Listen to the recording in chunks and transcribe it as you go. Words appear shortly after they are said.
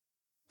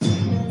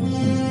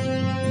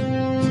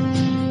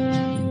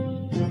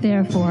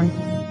Therefore,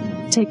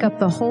 take up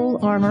the whole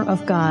armor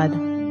of God,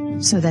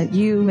 so that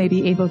you may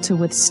be able to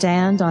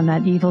withstand on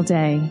that evil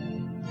day,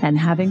 and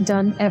having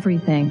done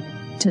everything,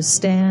 to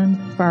stand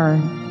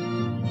firm.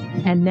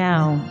 And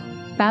now,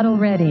 Battle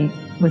Ready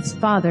with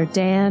Father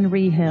Dan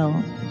Rehill.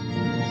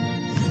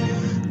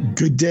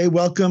 Good day.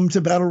 Welcome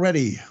to Battle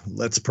Ready.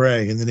 Let's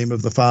pray in the name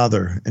of the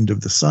Father, and of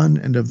the Son,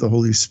 and of the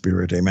Holy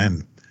Spirit.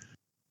 Amen.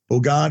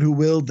 O God, who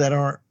willed that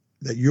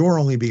your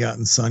only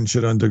begotten Son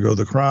should undergo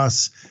the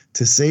cross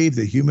to save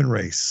the human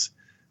race,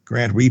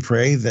 grant, we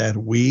pray, that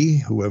we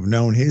who have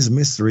known his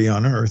mystery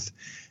on earth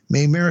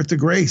may merit the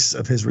grace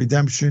of his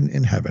redemption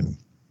in heaven.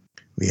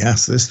 We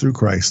ask this through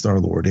Christ our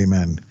Lord.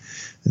 Amen. In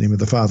the name of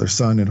the Father,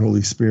 Son, and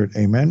Holy Spirit.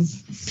 Amen.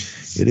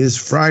 It is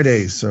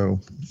Friday, so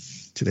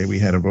today we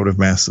had a votive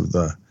mass of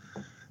the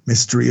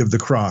mystery of the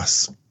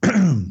cross.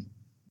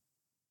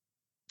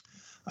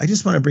 I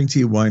just want to bring to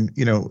you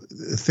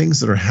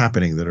things that are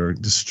happening that are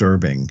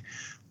disturbing.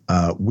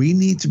 We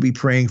need to be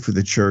praying for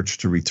the church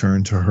to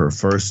return to her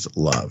first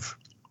love.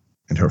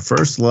 And her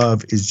first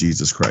love is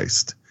Jesus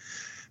Christ.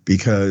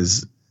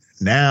 Because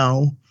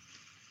now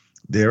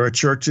there are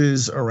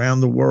churches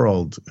around the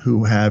world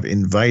who have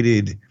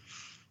invited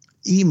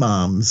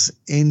imams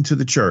into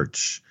the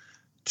church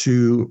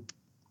to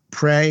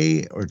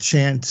pray or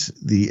chant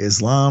the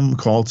Islam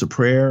call to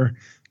prayer.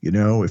 You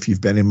know, if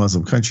you've been in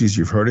Muslim countries,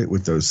 you've heard it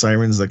with those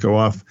sirens that go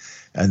off,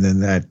 and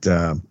then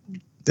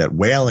that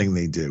wailing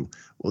they do.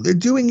 Well, they're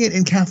doing it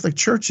in Catholic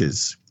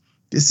churches.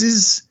 This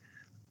is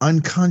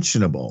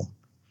unconscionable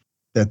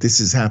that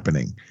this is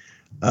happening.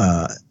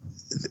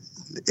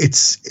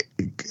 It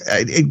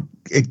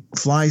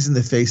flies in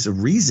the face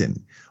of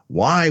reason.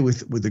 Why,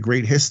 with the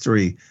great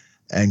history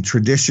and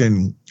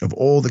tradition of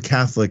all the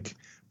Catholic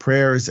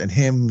prayers and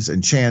hymns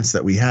and chants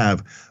that we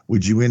have,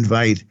 would you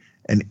invite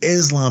an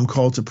Islam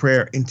call to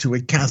prayer into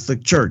a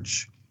Catholic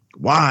church?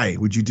 Why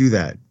would you do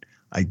that?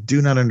 I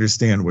do not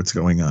understand what's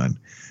going on.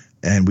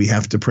 And we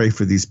have to pray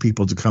for these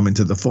people to come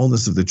into the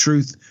fullness of the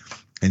truth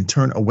and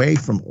turn away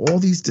from all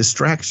these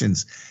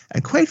distractions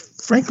and, quite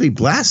frankly,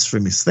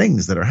 blasphemous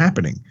things that are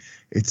happening.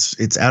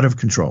 It's out of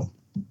control.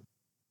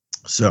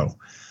 So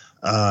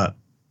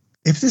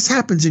if this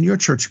happens in your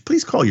church,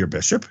 please call your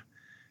bishop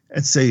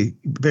and say,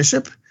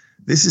 Bishop,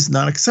 this is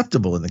not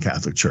acceptable in the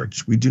Catholic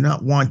Church. We do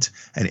not want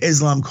an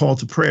Islam call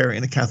to prayer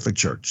in a Catholic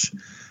church,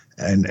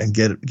 and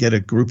get a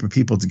group of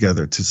people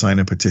together to sign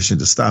a petition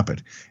to stop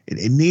it.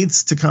 It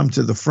needs to come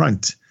to the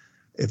front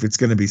if it's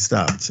going to be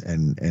stopped.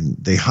 And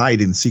they hide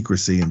in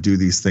secrecy and do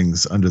these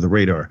things under the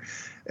radar.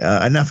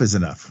 Enough is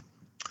enough.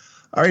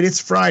 All right,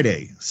 it's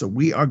Friday, so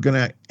we are going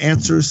to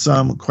answer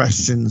some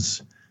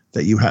questions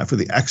that you have for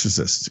the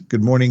Exorcist.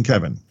 Good morning,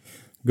 Kevin.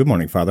 Good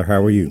morning, Father.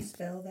 How are you?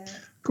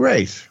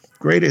 Great.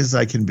 Great as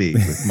I can be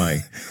with my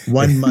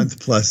 1 month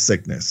plus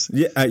sickness.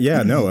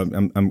 No,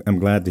 I'm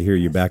glad to hear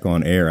you back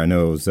on air. I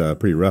know it was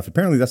pretty rough.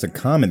 Apparently, that's a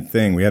common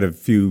thing. We had a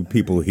few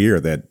people here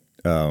that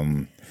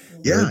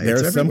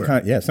there's some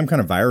kind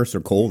of virus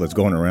or cold that's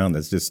going around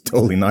that's just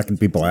totally knocking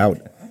people out.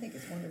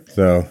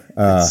 So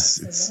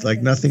it's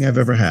like nothing I've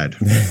ever had.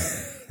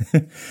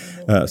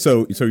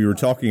 So you were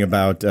talking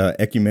about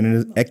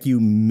ecumenical. I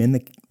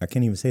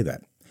can't even say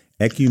that.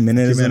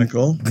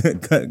 Ecumenical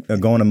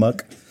going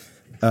amok.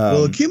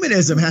 Well,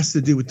 ecumenism has to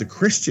do with the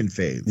Christian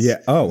faiths. Yeah.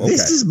 Oh, okay.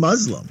 This is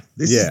Muslim.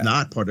 This is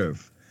not part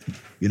of,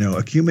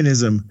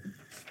 ecumenism.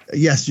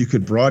 Yes, you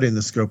could broaden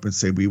the scope and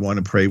say we want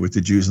to pray with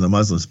the Jews and the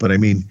Muslims, but I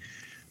mean,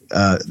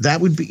 that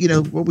would be,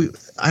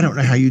 I don't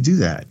know how you do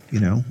that.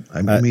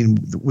 I mean,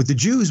 with the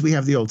Jews we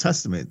have the Old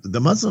Testament.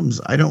 The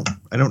Muslims, I don't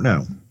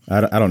know.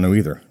 I don't know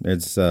either.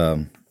 It's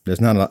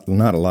there's not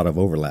a lot of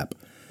overlap.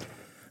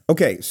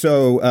 Okay,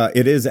 so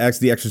it is Ask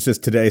the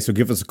Exorcist today, so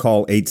give us a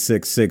call,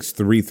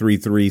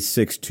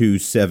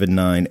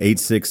 866-333-6279,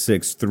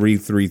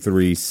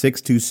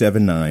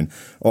 866-333-6279,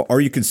 or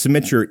you can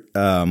submit your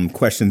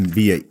question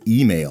via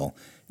email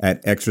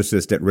at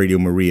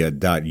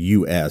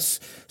exorcist@radiomaria.us.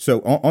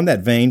 So on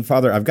that vein,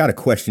 Father, I've got a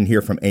question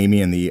here from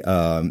Amy in the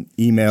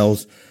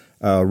emails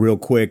real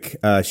quick.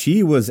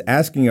 She was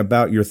asking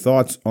about your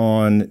thoughts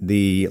on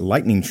the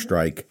lightning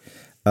strike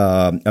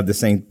of the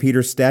St.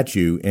 Peter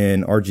statue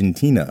in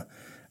Argentina.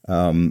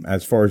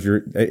 As far as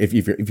if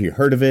you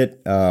heard of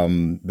it,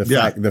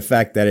 the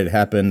fact that it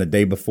happened the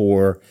day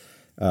before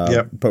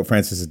Pope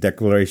Francis's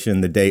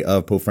declaration, the day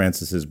of Pope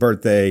Francis's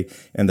birthday,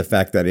 and the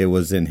fact that it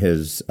was in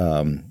his,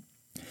 I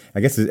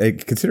guess,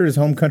 considered his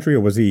home country,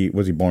 or was he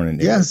born in?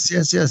 Yes.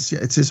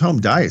 It's his home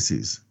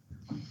diocese,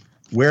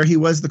 where he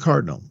was the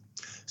cardinal.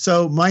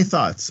 So my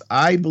thoughts,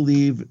 I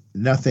believe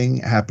nothing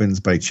happens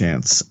by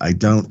chance. I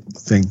don't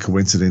think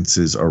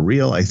coincidences are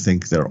real. I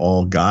think they're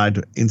all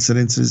God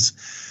incidences.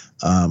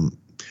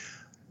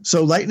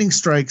 So lightning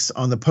strikes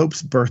on the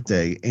Pope's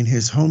birthday in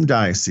his home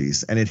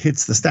diocese, and it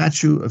hits the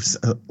statue of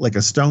like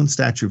a stone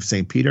statue of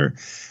St. Peter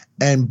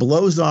and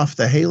blows off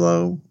the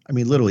halo. I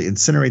mean, literally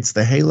incinerates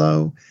the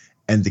halo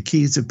and the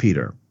keys of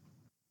Peter.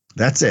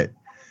 That's it.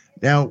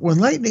 Now, when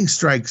lightning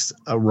strikes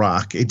a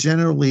rock, it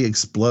generally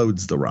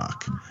explodes the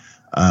rock.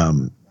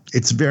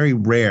 It's very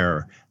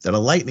rare that a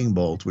lightning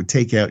bolt would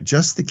take out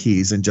just the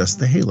keys and just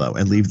the halo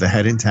and leave the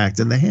head intact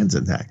and the hands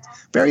intact.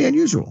 Very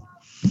unusual.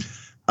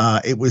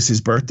 It was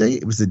his birthday.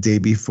 It was the day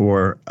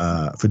before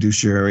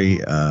fiduciary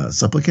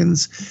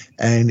supplicans,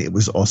 and it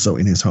was also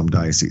in his home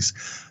diocese.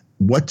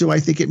 What do I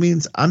think it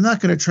means? I'm not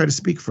going to try to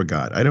speak for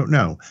God. I don't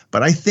know.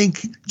 But I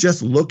think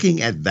just looking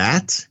at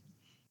that,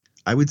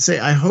 I would say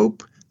I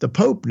hope the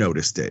Pope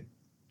noticed it.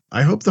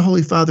 I hope the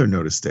Holy Father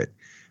noticed it.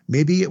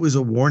 Maybe it was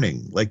a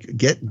warning, like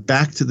get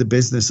back to the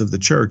business of the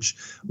church,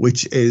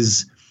 which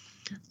is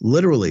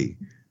literally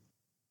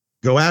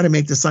go out and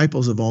make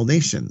disciples of all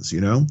nations,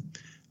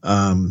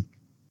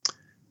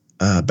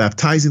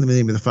 baptizing them in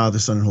the name of the Father,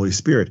 Son, and Holy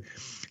Spirit.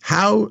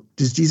 How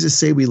does Jesus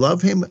say we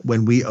love him?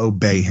 When we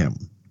obey him.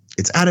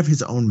 It's out of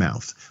his own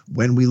mouth.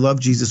 When we love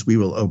Jesus, we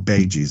will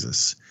obey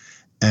Jesus.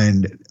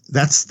 And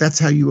that's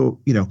how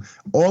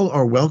all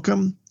are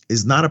welcome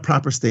is not a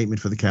proper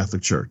statement for the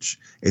Catholic Church.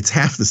 It's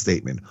half the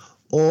statement.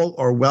 All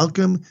are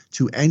welcome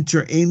to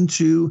enter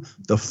into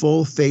the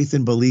full faith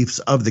and beliefs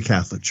of the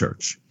Catholic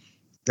Church.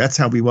 That's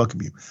how we welcome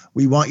you.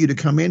 We want you to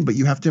come in, but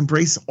you have to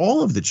embrace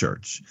all of the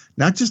church,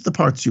 not just the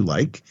parts you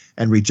like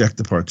and reject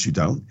the parts you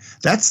don't.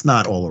 That's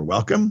not all are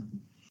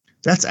welcome.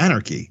 That's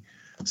anarchy.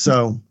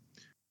 So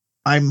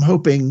I'm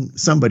hoping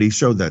somebody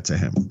showed that to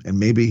him, and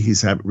maybe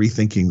he's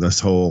rethinking this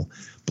whole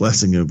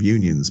blessing of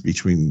unions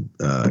between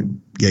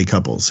gay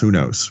couples. Who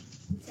knows?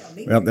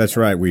 Well, that's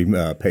right. We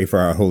pay for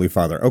our Holy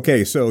Father.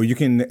 Okay, so you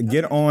can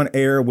get on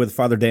air with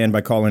Father Dan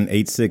by calling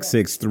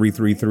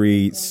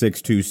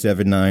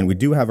 866-333-6279. We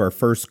do have our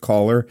first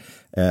caller.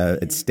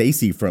 It's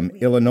Stacy from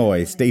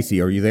Illinois.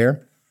 Stacy, are you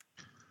there?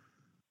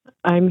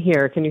 I'm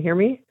here. Can you hear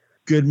me?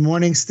 Good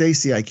morning,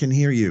 Stacy. I can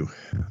hear you.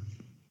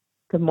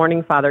 Good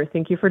morning, Father.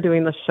 Thank you for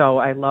doing the show.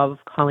 I love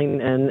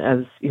calling in,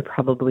 as you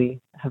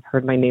probably have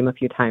heard my name a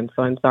few times,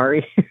 so I'm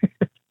sorry.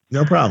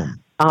 No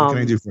problem. What can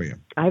I do for you?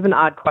 I have an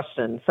odd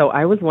question. So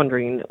I was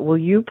wondering, will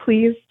you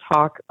please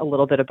talk a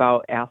little bit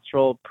about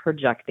astral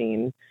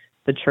projecting,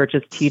 the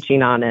church's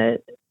teaching on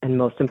it, and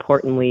most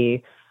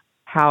importantly,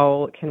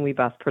 how can we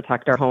best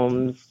protect our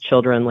homes,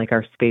 children, like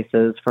our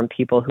spaces, from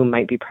people who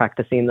might be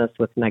practicing this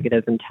with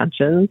negative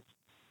intentions?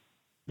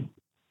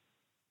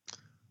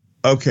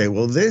 Okay,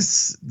 well,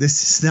 this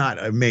is not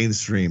a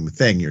mainstream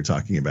thing you're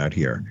talking about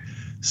here.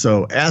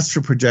 So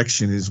astral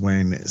projection is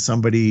when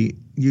somebody,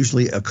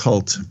 usually in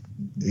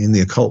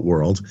the occult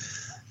world,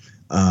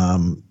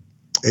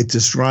 it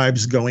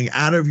describes going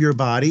out of your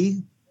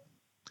body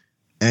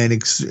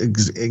and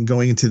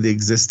going into the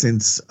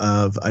existence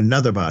of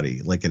another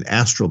body, like an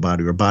astral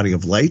body or a body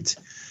of light,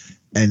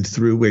 and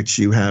through which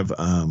you have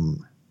a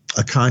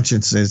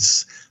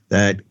consciousness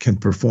that can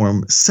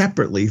perform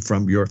separately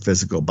from your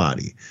physical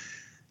body.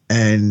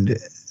 And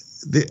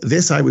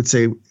this, I would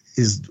say,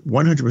 is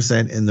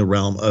 100% in the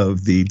realm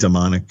of the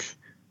demonic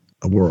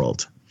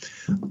world,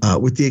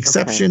 with the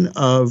exception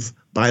of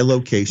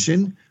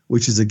bilocation,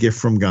 which is a gift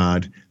from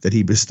God that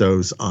he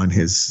bestows on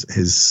his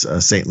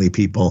saintly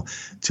people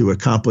to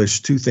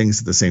accomplish two things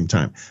at the same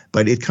time.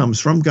 But it comes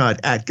from God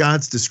at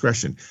God's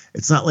discretion.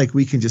 It's not like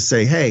we can just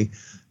say, hey,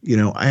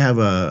 I have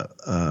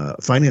a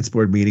finance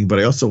board meeting, but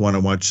I also want to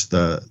watch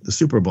the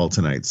Super Bowl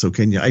tonight. So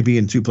can I be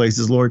in two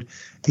places, Lord?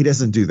 He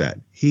doesn't do that.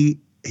 He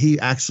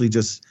actually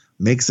just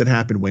makes it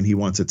happen when he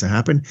wants it to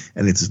happen,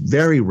 and it's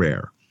very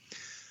rare.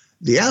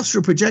 The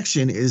astral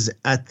projection is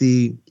at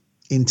the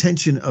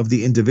intention of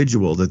the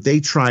individual, that they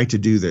try to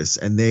do this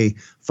and they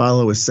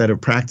follow a set of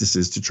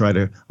practices to try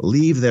to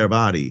leave their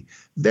body.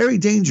 Very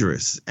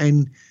dangerous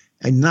and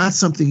not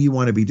something you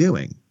want to be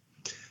doing.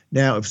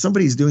 Now, if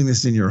somebody's doing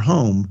this in your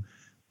home,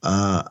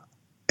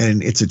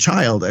 and it's a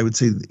child, I would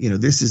say,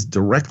 this is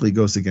directly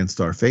goes against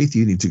our faith.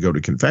 You need to go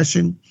to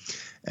confession,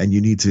 and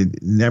you need to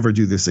never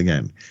do this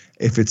again.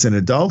 If it's an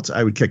adult,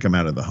 I would kick them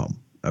out of the home.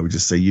 I would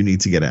just say, you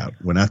need to get out.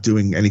 We're not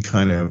doing any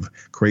kind of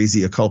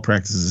crazy occult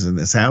practices in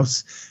this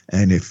house.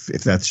 And if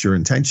that's your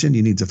intention,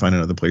 you need to find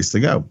another place to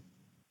go.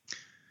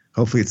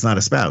 Hopefully it's not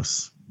a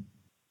spouse.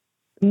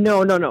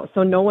 No.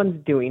 So no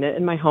one's doing it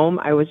in my home.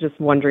 I was just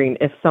wondering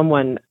if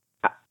someone,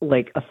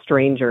 like a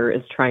stranger,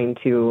 is trying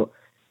to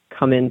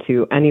come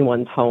into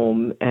anyone's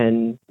home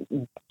and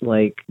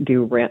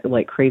do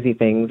crazy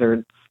things,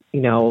 or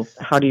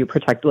how do you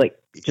protect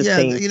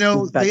saying they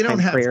don't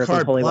have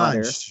carte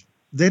blanche.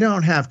 They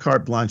don't have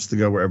carte blanche to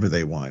go wherever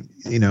they want,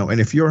 and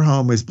if your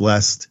home is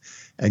blessed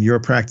and you're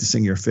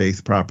practicing your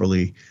faith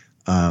properly,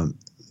 the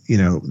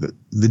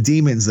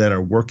demons that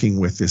are working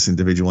with this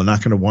individual are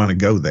not going to want to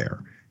go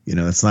there.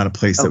 It's not a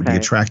place that would be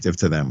attractive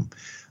to them.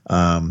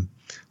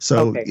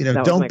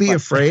 Don't be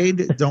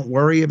afraid. Don't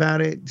worry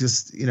about it.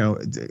 Just,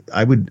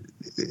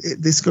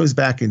 this goes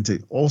back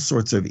into all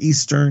sorts of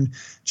Eastern,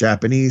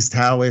 Japanese,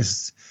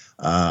 Taoist,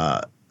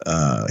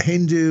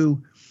 Hindu.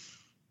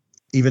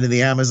 Even in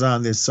the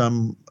Amazon, there's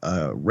some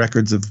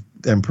records of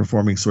them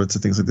performing sorts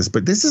of things like this.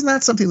 But this is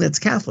not something that's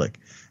Catholic.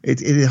 It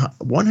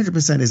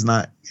 100% is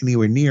not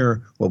anywhere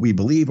near what we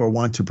believe or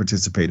want to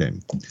participate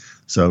in.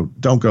 So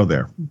don't go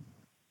there.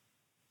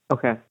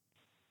 Okay.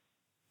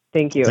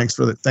 Thank you. Thanks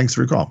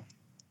for your call.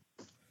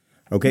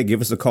 Okay,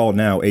 give us a call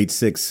now,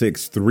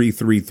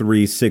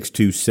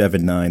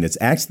 866-333-6279. It's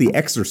Ask the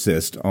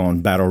Exorcist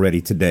on Battle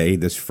Ready today,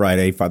 this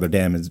Friday. Father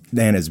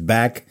Dan is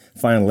back,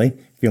 finally,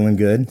 feeling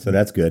good, so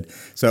that's good.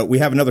 So we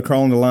have another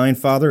call on the line,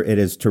 Father. It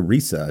is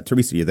Teresa.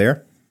 Teresa, you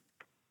there?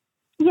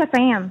 Yes,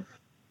 I am.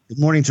 Good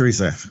morning,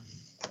 Teresa.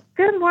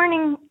 Good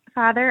morning,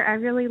 Father. I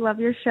really love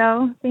your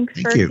show. Thanks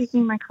Thank for you.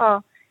 taking my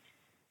call.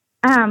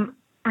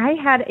 I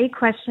had a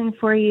question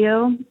for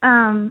you.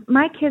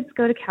 My kids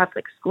go to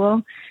Catholic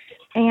school,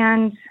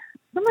 and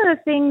some of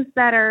the things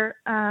that are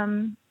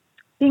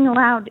being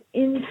allowed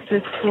into the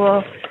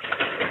school,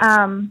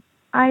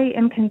 I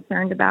am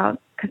concerned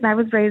about because I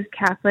was raised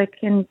Catholic,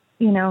 and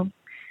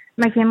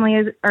my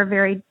family are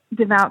very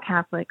devout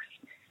Catholics.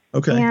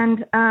 Okay.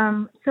 And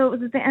so it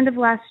was at the end of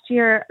last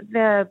year.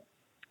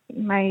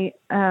 One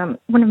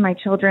of my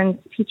children's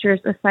teachers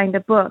assigned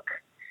a book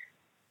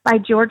by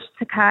George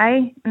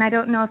Takei, and I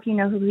don't know if you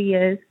know who he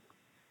is.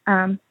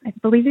 I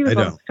believe he was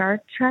on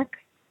Star Trek,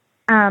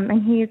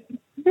 and he's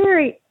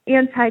very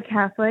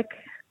anti-Catholic,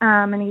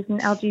 and he's an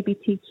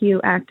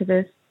LGBTQ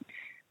activist.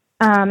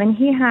 And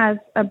he has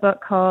a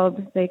book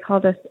called "They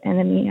Called Us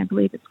Enemy," I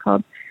believe it's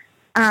called.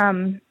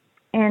 And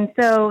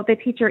so the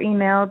teacher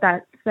emailed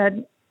that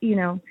said,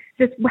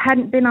 this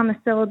hadn't been on the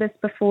syllabus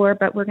before,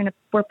 but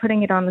we're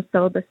putting it on the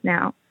syllabus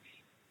now.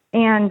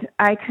 And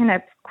I kind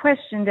of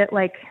questioned it,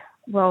 like,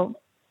 well,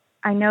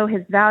 I know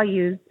his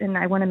values, and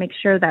I want to make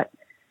sure that,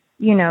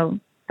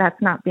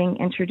 that's not being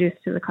introduced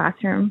to the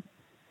classroom.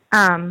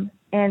 And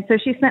so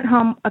she sent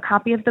home a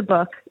copy of the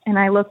book, and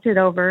I looked it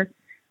over.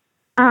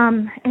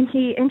 And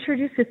he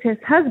introduces his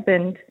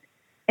husband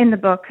in the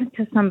book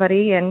to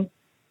somebody, and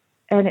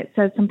it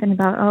says something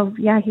about, oh,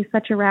 yeah, he's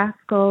such a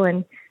rascal,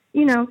 and,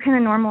 kind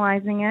of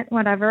normalizing it,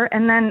 whatever.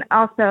 And then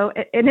also,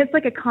 and it's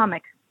like a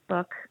comic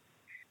book,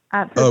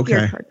 so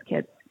geared towards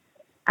kids.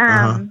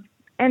 And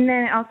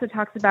then it also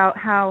talks about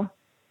how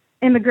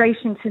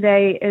immigration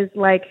today is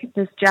like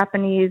this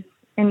Japanese,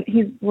 and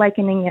he's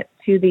likening it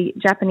to the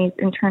Japanese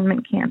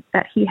internment camp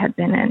that he had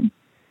been in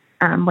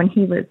when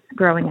he was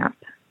growing up,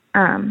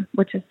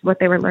 which is what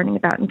they were learning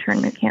about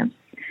internment camps.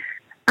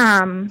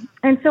 And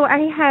so I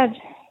had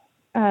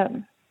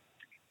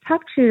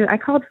I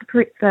called the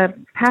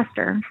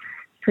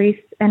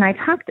priest, and I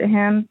talked to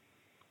him,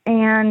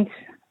 and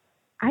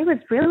I was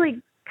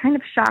really kind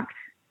of shocked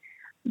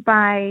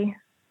by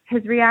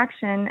his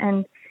reaction.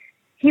 And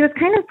he was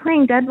kind of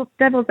playing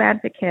devil's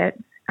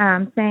advocate,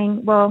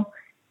 saying, well,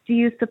 do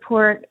you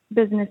support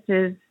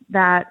businesses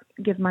that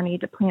give money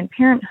to Planned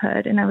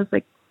Parenthood? And I was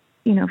like,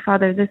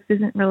 Father, this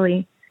isn't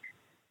really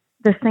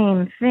the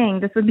same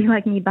thing. This would be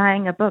like me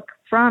buying a book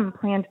from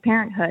Planned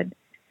Parenthood.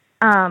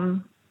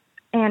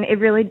 And it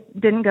really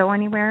didn't go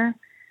anywhere.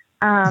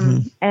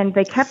 And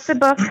they kept the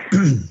book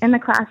in the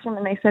classroom,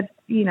 and they said,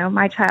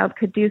 my child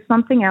could do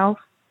something else.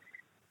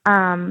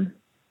 And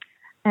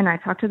I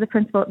talked to the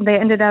principal, and they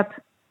ended up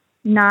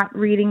not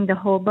reading the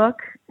whole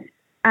book.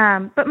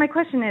 But my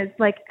question is,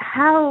 like,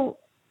 how,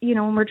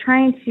 when we're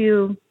trying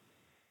to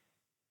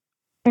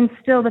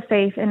instill the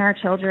faith in our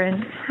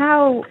children,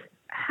 how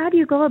do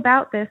you go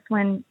about this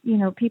when,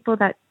 people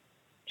that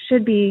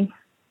should be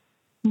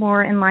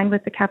more in line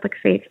with the Catholic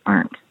faith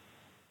aren't?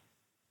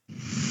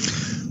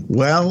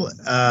 Well,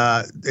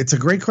 it's a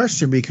great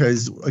question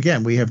because,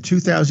 again, we have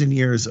 2,000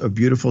 years of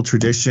beautiful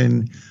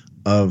tradition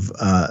of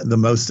the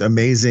most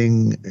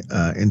amazing,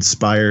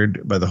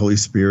 inspired by the Holy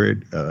Spirit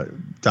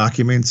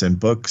documents and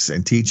books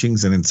and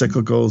teachings and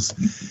encyclicals,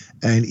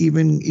 and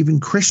even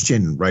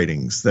Christian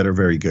writings that are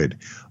very good.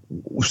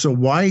 So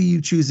why are you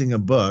choosing a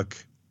book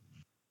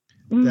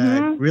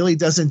that really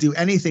doesn't do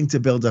anything to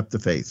build up the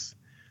faith?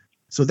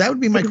 So that would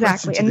be my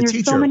question to the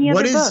teacher.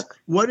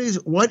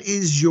 What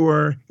is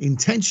your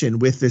intention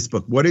with this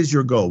book? What is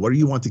your goal? What do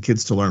you want the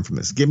kids to learn from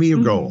this? Give me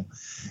your goal.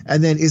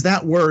 And then is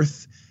that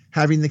worth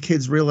having the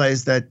kids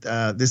realize that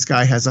this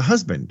guy has a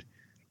husband?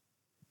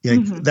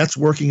 That's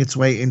working its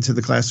way into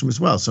the classroom as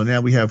well. So now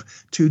we have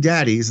two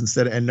daddies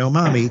and no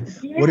mommy.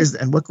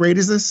 What grade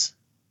is this?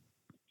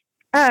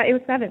 It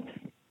was seventh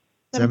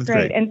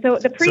grade. And so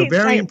the priest,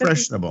 very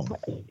impressionable.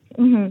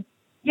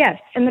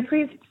 Yes, and the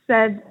priest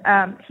said,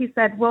 he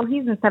said, well,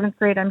 he's in seventh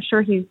grade. I'm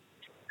sure he's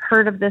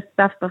heard of this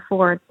stuff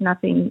before. It's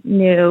nothing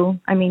new.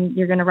 I mean,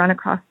 you're going to run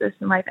across this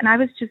in life. And I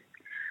was just,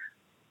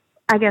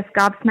 I guess,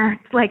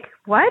 gobsmacked. Like,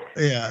 what?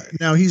 Yeah.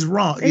 No, he's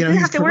wrong. You don't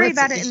have to worry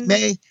about it.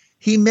 The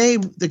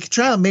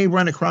child may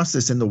run across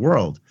this in the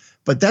world,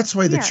 but that's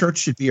why the church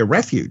should be a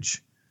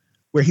refuge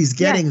where he's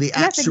getting the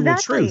actual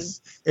truth.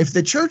 If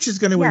the church is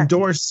going to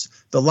endorse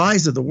the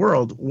lies of the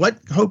world, what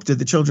hope did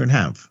the children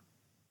have?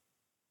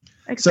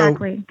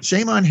 Exactly. So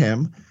shame on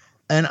him.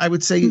 And I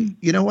would say,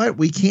 you know what?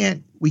 We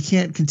can't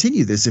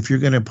continue this if you're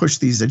going to push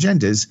these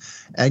agendas,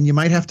 and you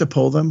might have to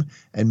pull them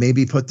and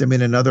maybe put them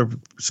in another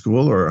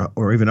school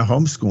or even a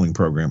homeschooling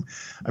program.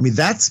 I mean,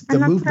 that's the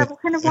movement. I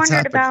kind of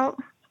wondered about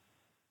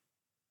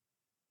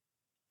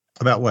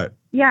what?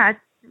 Yeah, it's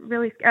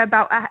really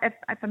about if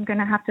I'm going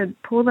to have to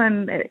pull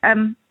them.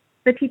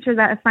 The teacher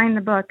that assigned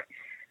the book,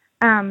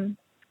 I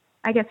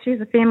guess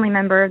she's a family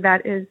member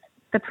that is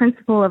the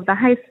principal of the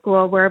high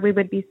school where we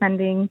would be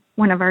sending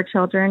one of our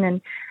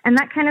children. And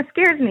that kind of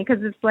scares me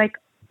because it's like,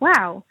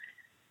 wow,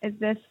 is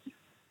this,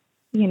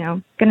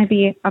 going to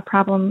be a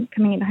problem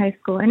coming into high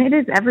school? And it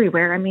is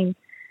everywhere. I mean,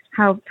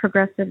 how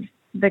progressive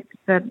the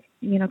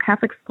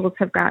Catholic schools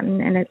have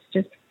gotten. And it's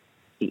just,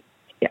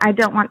 I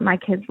don't want my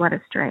kids led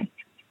astray.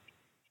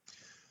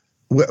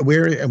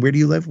 Where do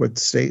you live? What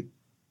state?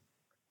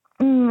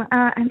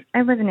 I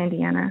live in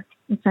Indiana,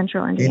 in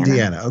central Indiana.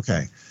 Indiana,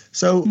 okay.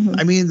 So,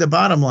 I mean, the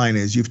bottom line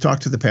is you've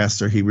talked to the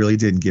pastor. He really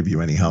didn't give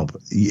you any help.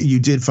 You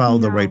did follow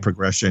the right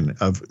progression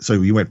so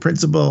you went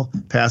principal,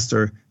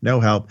 pastor, no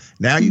help.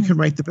 Now you can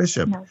write the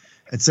bishop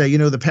and say,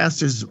 the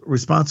pastor's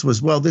response was,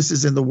 well, this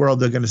is in the world.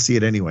 They're going to see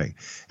it anyway.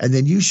 And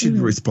then you should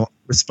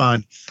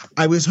respond.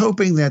 I was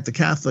hoping that the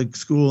Catholic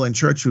school and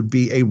church would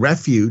be a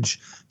refuge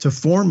to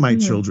form my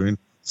children.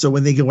 So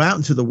when they go out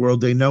into the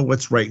world, they know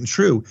what's right and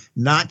true,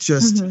 not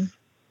just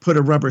put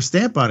a rubber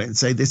stamp on it and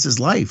say, this is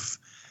life,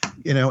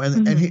 and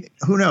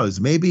who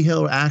knows, maybe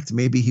he'll act,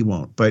 maybe he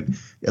won't, but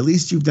at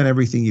least you've done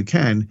everything you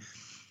can.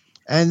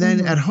 And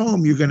then at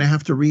home, you're going to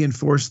have to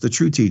reinforce the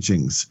true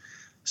teachings.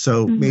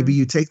 So maybe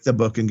you take the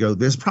book and go,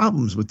 there's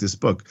problems with this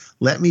book.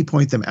 Let me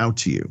point them out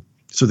to you.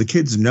 So the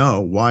kids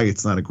know why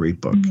it's not a great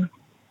book.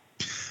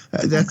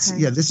 This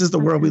is the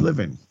world we live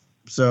in.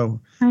 So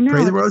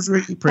pray the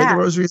rosary, the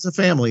rosary as a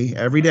family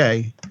every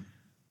day.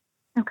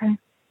 Okay.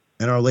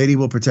 And Our Lady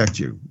will protect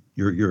you,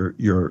 Thank you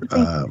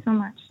so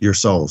much. Your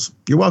souls.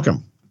 You're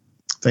welcome.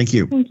 Thank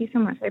you. Thank you so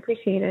much. I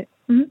appreciate it.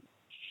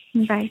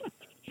 Bye.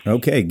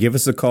 Okay. Give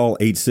us a call,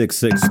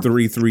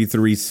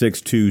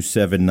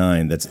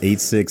 866-333-6279. That's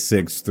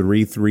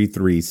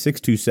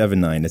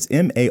 866-333-6279. That's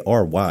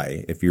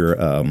MARY if you're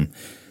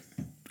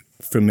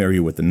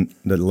familiar with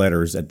the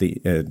letters at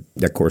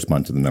that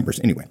correspond to the numbers.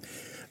 Anyway.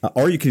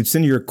 Or you can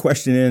send your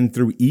question in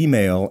through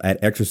email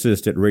at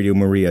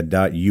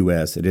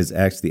exorcist@radiomaria.us. It is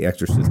Ask the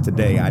Exorcist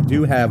today. I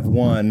do have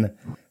one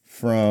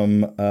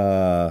from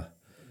the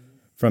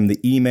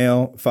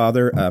email,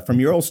 Father, from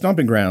your old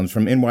stomping grounds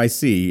from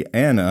NYC.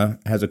 Anna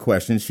has a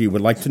question. She would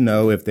like to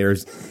know if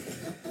there's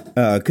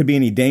could be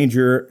any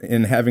danger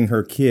in having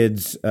her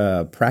kids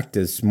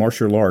practice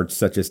martial arts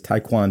such as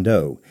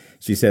Taekwondo.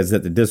 She says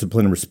that the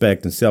discipline,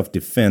 respect, and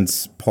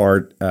self-defense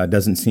part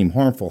doesn't seem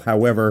harmful.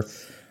 However,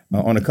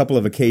 on a couple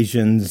of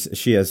occasions,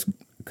 she has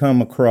come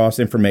across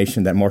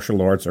information that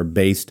martial arts are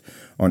based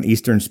on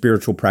Eastern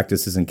spiritual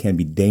practices and can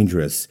be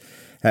dangerous.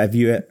 Have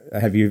you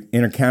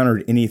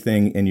encountered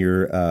anything in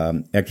your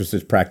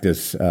exorcist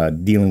practice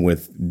dealing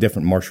with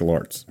different martial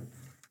arts?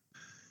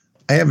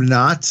 I have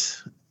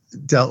not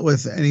dealt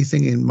with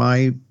anything in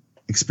my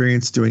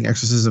experience doing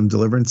exorcism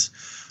deliverance.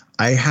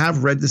 I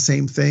have read the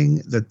same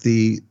thing,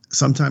 that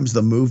sometimes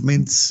the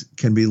movements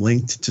can be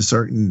linked to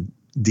certain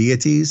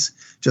deities,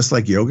 just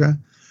like yoga.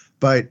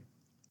 But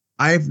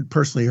I've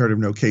personally heard of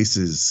no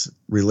cases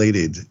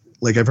related.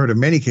 Like, I've heard of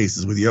many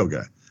cases with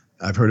yoga.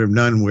 I've heard of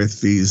none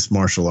with these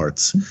martial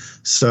arts.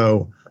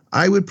 So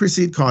I would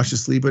proceed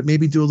cautiously, but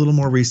maybe do a little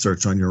more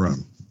research on your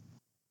own.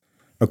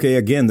 Okay,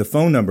 again, the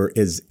phone number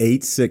is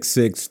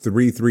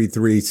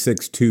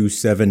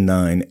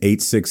 866-333-6279,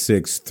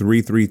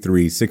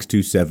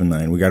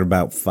 866-333-6279. We got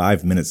about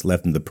 5 minutes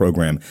left in the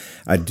program.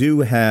 I do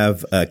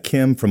have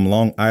Kim from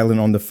Long Island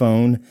on the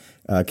phone.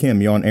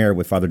 Kim, you're on air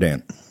with Father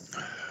Dan.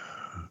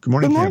 Good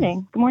morning. Good morning.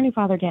 Kim. Good morning,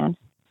 Father Dan.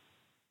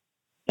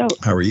 So,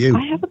 how are you?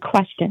 I have a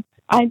question.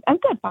 I'm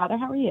good, Father.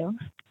 How are you?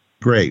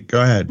 Great.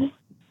 Go ahead.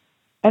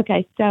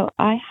 Okay, so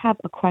I have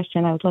a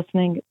question. I was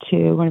listening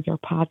to one of your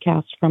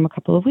podcasts from a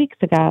couple of weeks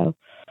ago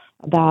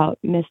about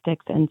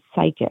mystics and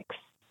psychics.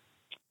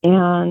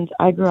 And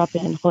I grew up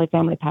in Holy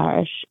Family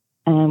Parish,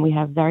 and we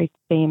have very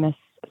famous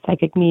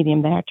psychic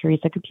medium there,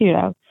 Teresa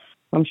Caputo,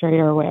 who I'm sure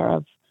you're aware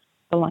of,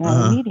 the Long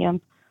Island medium.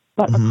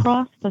 But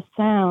across the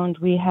Sound,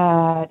 we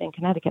had in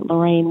Connecticut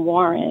Lorraine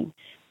Warren,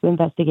 who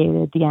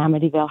investigated the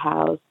Amityville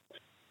House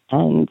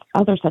and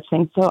other such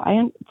things. So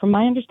from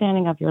my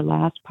understanding of your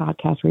last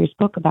podcast where you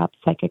spoke about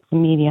psychics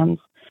and mediums,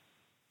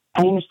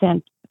 I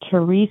understand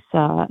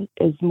Teresa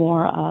is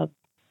more of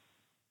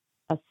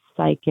a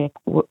psychic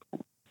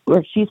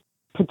where she's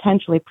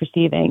potentially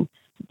perceiving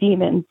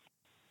demons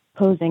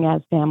posing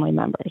as family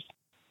members.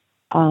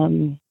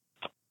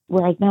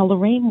 Whereas now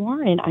Lorraine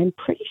Warren, I'm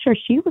pretty sure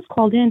she was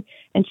called in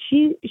and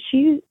she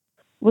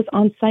was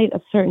on site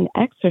of certain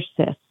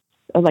exorcists,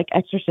 or like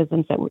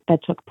exorcisms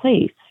that took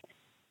place.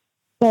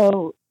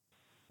 So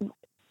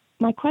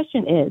my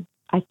question is,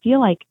 I feel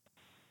like,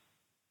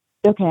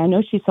 okay, I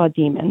know she saw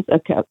demons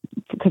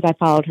because I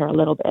followed her a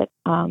little bit.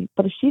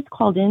 But if she's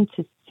called in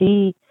to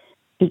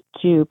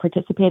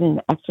participate in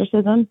an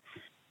exorcism,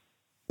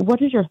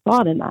 what is your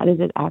thought in that? Is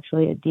it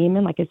actually a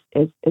demon? Like, is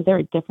there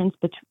a difference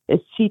between, is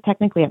she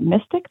technically a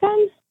mystic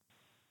then?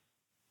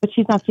 But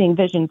she's not seeing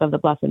visions of the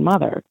Blessed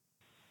Mother,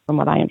 from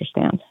what I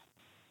understand.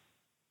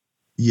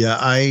 Yeah,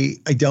 I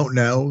don't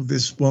know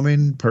this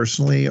woman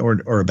personally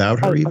or about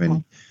her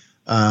even.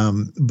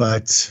 Okay.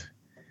 But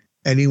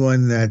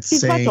anyone that's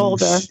saying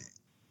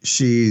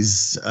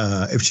she's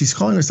if she's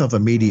calling herself a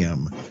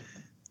medium,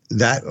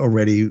 that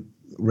already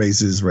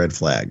raises red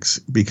flags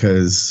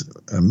because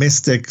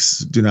mystics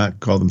do not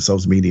call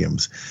themselves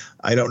mediums.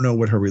 I don't know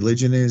what her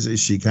religion is. Is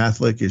she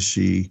Catholic?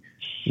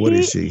 What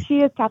is she? She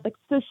is Catholic.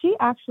 So she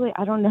actually,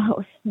 I don't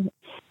know.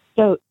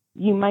 So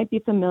you might be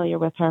familiar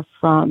with her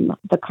from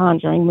the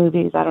Conjuring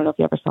movies. I don't know if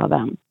you ever saw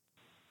them.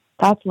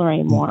 That's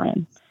Lorraine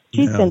Warren.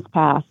 She's since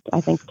passed,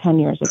 I think, 10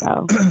 years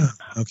ago.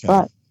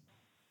 Okay.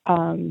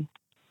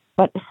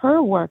 But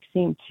her work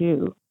seemed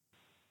to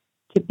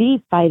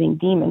be fighting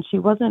demons. She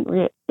wasn't.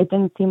 It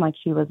didn't seem like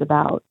she was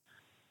about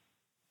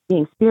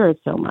being spirit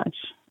so much.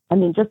 I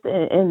mean, just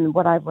in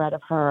what I've read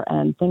of her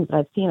and things that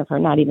I've seen of her.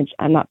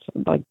 I'm not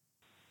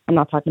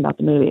talking about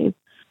the movies.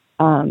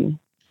 So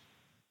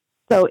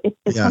if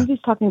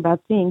somebody's talking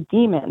about seeing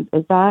demons,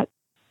 is that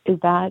do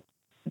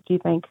you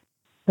think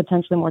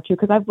potentially more true?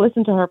 Because I've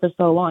listened to her for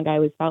so long, I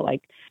always felt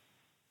like,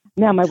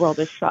 now my world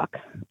is shook.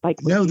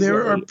 Like, no,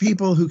 there are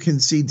people who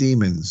can see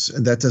demons,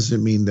 and that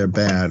doesn't mean they're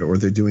bad or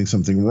they're doing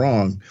something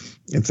wrong.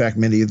 In fact,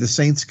 many of the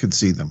saints could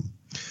see them.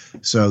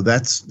 So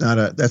that's not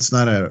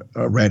a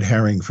red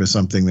herring for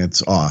something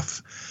that's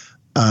off.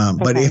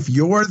 But if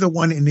you're the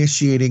one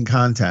initiating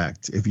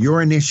contact,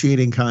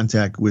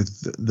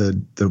 with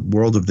the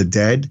world of the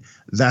dead,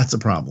 that's a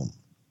problem.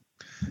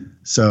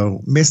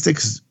 So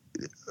mystics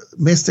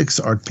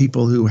are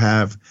people who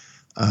have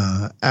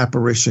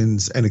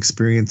apparitions and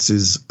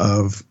experiences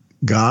of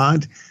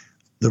God,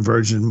 the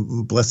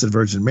Blessed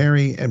Virgin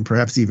Mary, and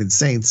perhaps even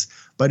saints,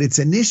 but it's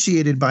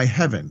initiated by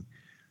heaven.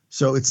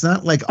 So it's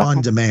not like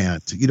on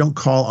demand. You don't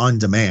call on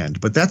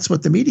demand, but that's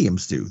what the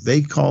mediums do.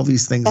 They call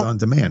these things on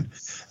demand.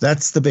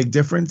 That's the big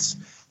difference.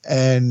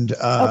 And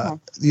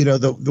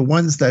the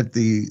ones that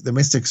the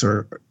mystics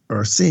are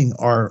seeing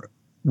are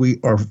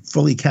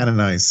fully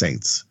canonized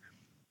saints.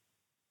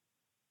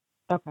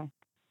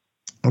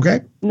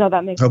 Okay. No,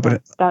 that makes sense.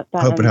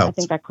 Hope it helps. I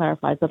think that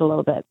clarifies it a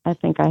little bit. I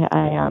think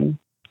I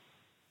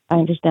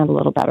understand a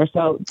little better.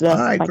 So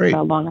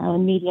the Long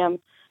Island medium,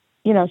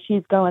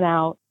 she's going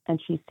out and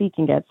she's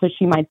seeking it. So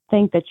she might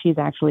think that she's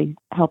actually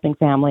helping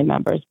family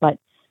members, but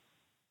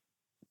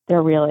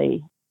they're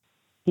really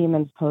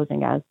demons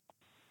posing as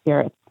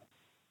spirits.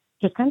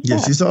 Just kind of sad.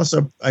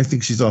 I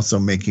think she's also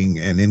making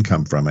an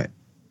income from it.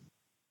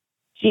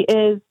 She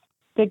is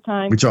big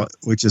time.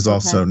 Which is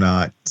also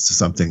not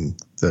something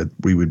that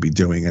we would be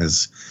doing,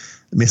 as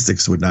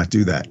mystics would not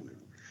do that.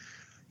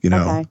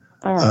 Okay.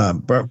 All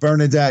right.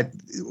 Bernadette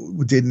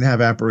didn't have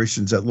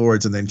apparitions at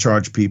Lourdes and then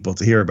charge people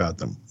to hear about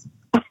them.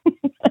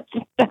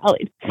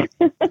 Valid.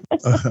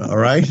 All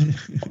right.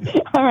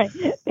 All right.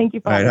 Thank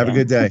you. All right. Have a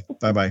good day.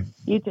 Bye-bye.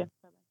 You too.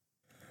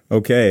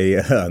 Okay.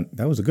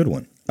 That was a good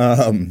one.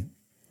 All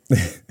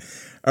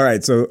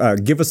right. So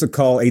give us a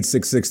call,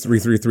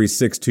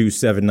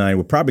 866-333-6279.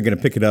 We're probably going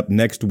to pick it up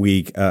next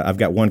week. I've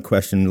got one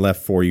question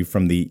left for you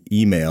from the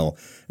email.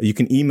 You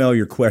can email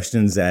your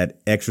questions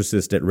at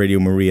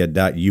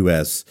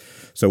exorcist@radiomaria.us.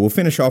 So we'll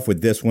finish off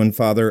with this one,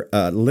 Father.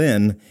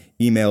 Lynn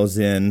emails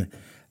in.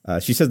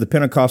 She says the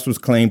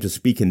Pentecostals claim to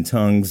speak in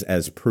tongues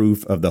as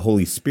proof of the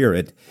Holy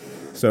Spirit.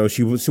 So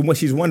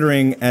she's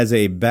wondering, as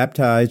a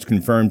baptized,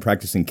 confirmed,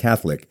 practicing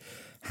Catholic,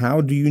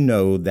 how do you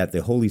know that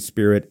the Holy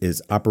Spirit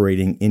is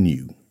operating in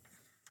you?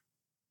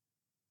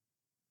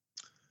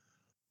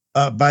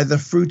 By the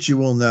fruit you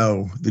will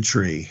know the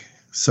tree.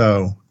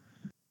 So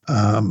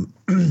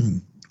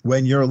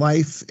when your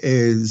life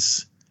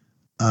is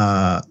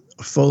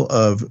full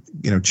of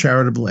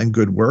charitable and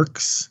good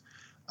works,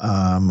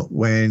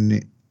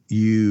 when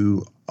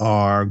you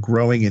are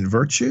growing in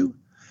virtue,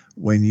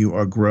 when you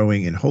are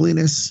growing in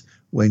holiness,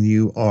 when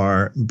you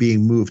are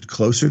being moved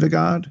closer to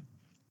God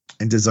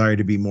and desire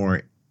to be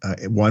more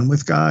one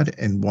with God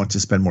and want to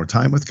spend more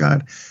time with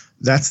God,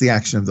 that's the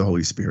action of the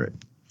Holy Spirit.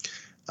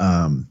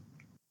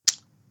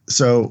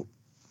 So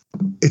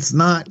there's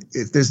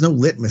no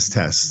litmus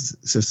test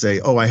to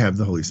say, oh, I have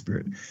the Holy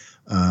Spirit.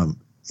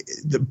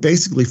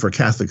 Basically for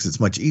Catholics,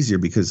 it's much easier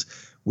because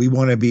we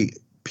want to be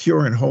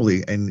pure and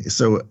holy. And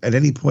so at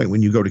any point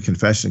when you go to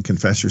confession,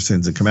 confess your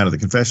sins and come out of the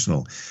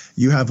confessional,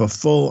 you have a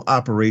full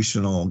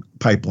operational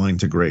pipeline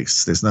to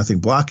grace. There's nothing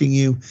blocking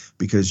you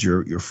because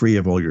you're free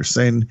of all your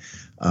sin,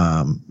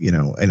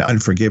 and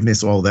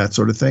unforgiveness, all that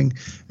sort of thing.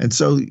 And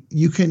so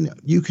you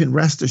can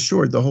rest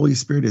assured the Holy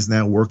Spirit is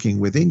now working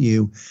within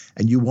you,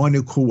 and you want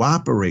to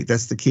cooperate.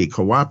 That's the key.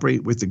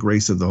 Cooperate with the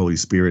grace of the Holy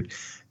Spirit,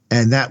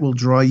 and that will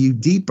draw you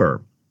deeper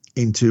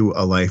into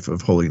a life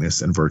of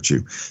holiness and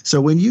virtue.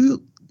 So when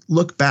you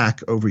look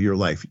back over your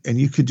life,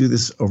 and you could do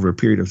this over a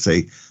period of,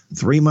 say,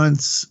 3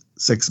 months,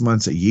 6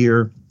 months, a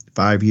year,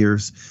 5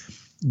 years,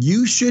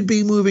 you should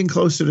be moving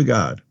closer to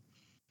God.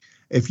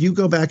 If you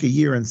go back a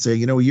year and say,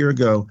 a year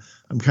ago,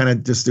 I'm kind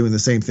of just doing the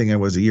same thing I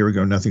was a year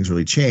ago, nothing's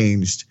really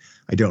changed,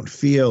 I don't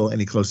feel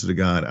any closer to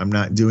God, I'm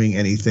not doing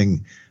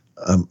anything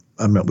I'm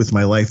not with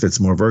my life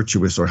that's more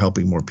virtuous or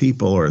helping more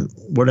people or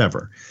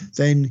whatever,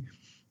 then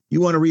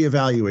you want to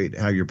reevaluate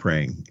how you're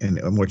praying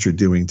and what you're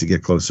doing to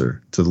get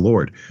closer to the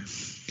Lord.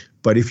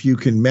 But if you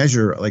can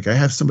measure, like I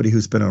have somebody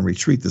who's been on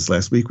retreat this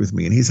last week with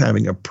me, and he's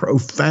having a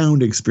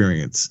profound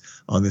experience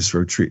on this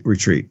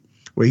retreat.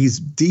 where he's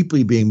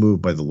deeply being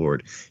moved by the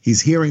Lord.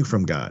 He's hearing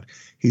from God.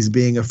 He's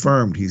being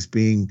affirmed. He's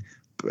being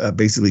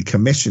basically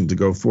commissioned to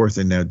go forth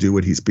and now do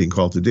what he's being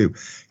called to do.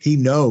 He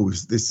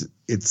knows this.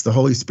 It's the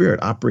Holy Spirit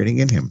operating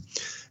in him.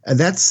 And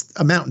that's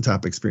a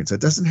mountaintop experience. That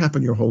doesn't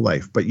happen your whole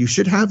life, but you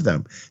should have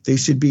them. They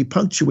should be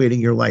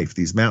punctuating your life,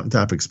 these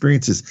mountaintop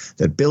experiences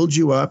that build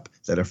you up,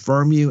 that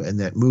affirm you, and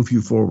that move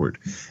you forward.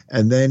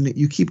 And then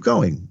you keep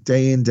going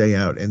day in, day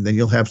out. And then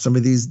you'll have some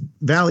of these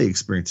valley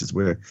experiences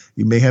where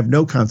you may have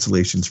no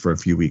consolations for a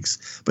few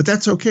weeks. But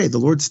that's okay. The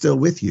Lord's still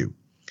with you.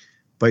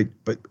 But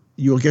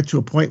you'll get to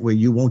a point where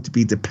you won't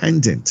be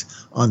dependent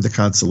on the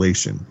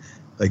consolation.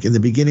 Like in the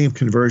beginning of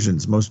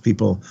conversions, most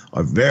people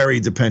are very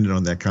dependent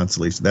on that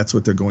consolation. That's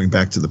what they're going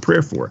back to the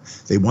prayer for.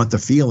 They want the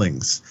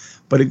feelings.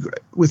 But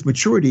with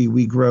maturity,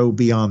 we grow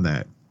beyond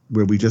that,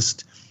 where we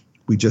just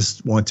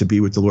want to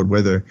be with the Lord,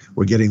 whether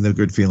we're getting the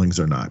good feelings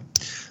or not.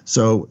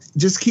 So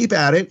just keep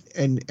at it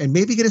and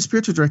maybe get a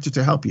spiritual director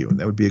to help you. And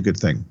that would be a good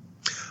thing.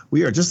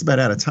 We are just about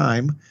out of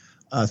time.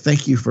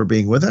 Thank you for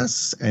being with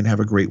us and have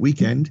a great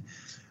weekend.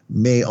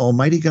 May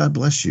Almighty God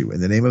bless you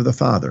in the name of the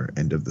Father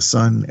and of the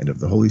Son and of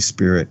the Holy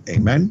Spirit.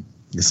 Amen.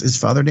 This is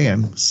Father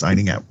Dan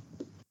signing out.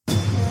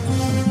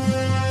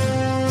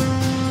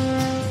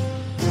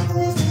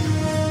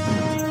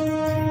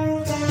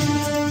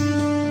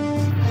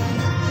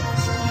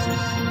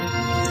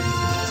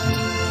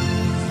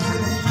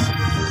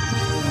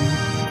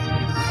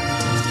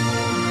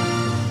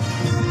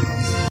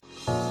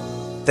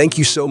 Thank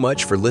you so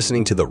much for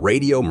listening to the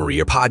Radio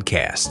Maria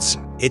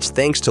podcasts. It's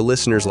thanks to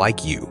listeners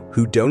like you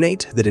who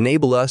donate that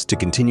enable us to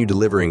continue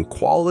delivering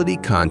quality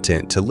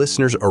content to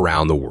listeners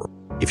around the world.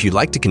 If you'd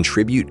like to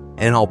contribute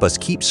and help us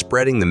keep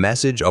spreading the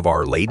message of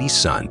Our Lady's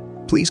Son,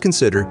 please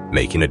consider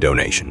making a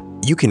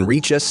donation. You can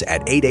reach us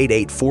at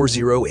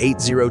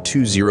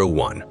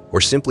 888-408-0201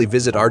 or simply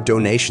visit our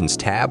donations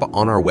tab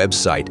on our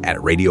website at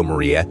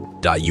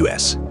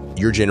radiomaria.us.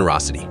 Your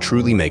generosity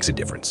truly makes a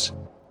difference.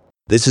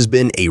 This has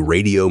been a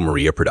Radio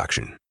Maria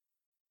production.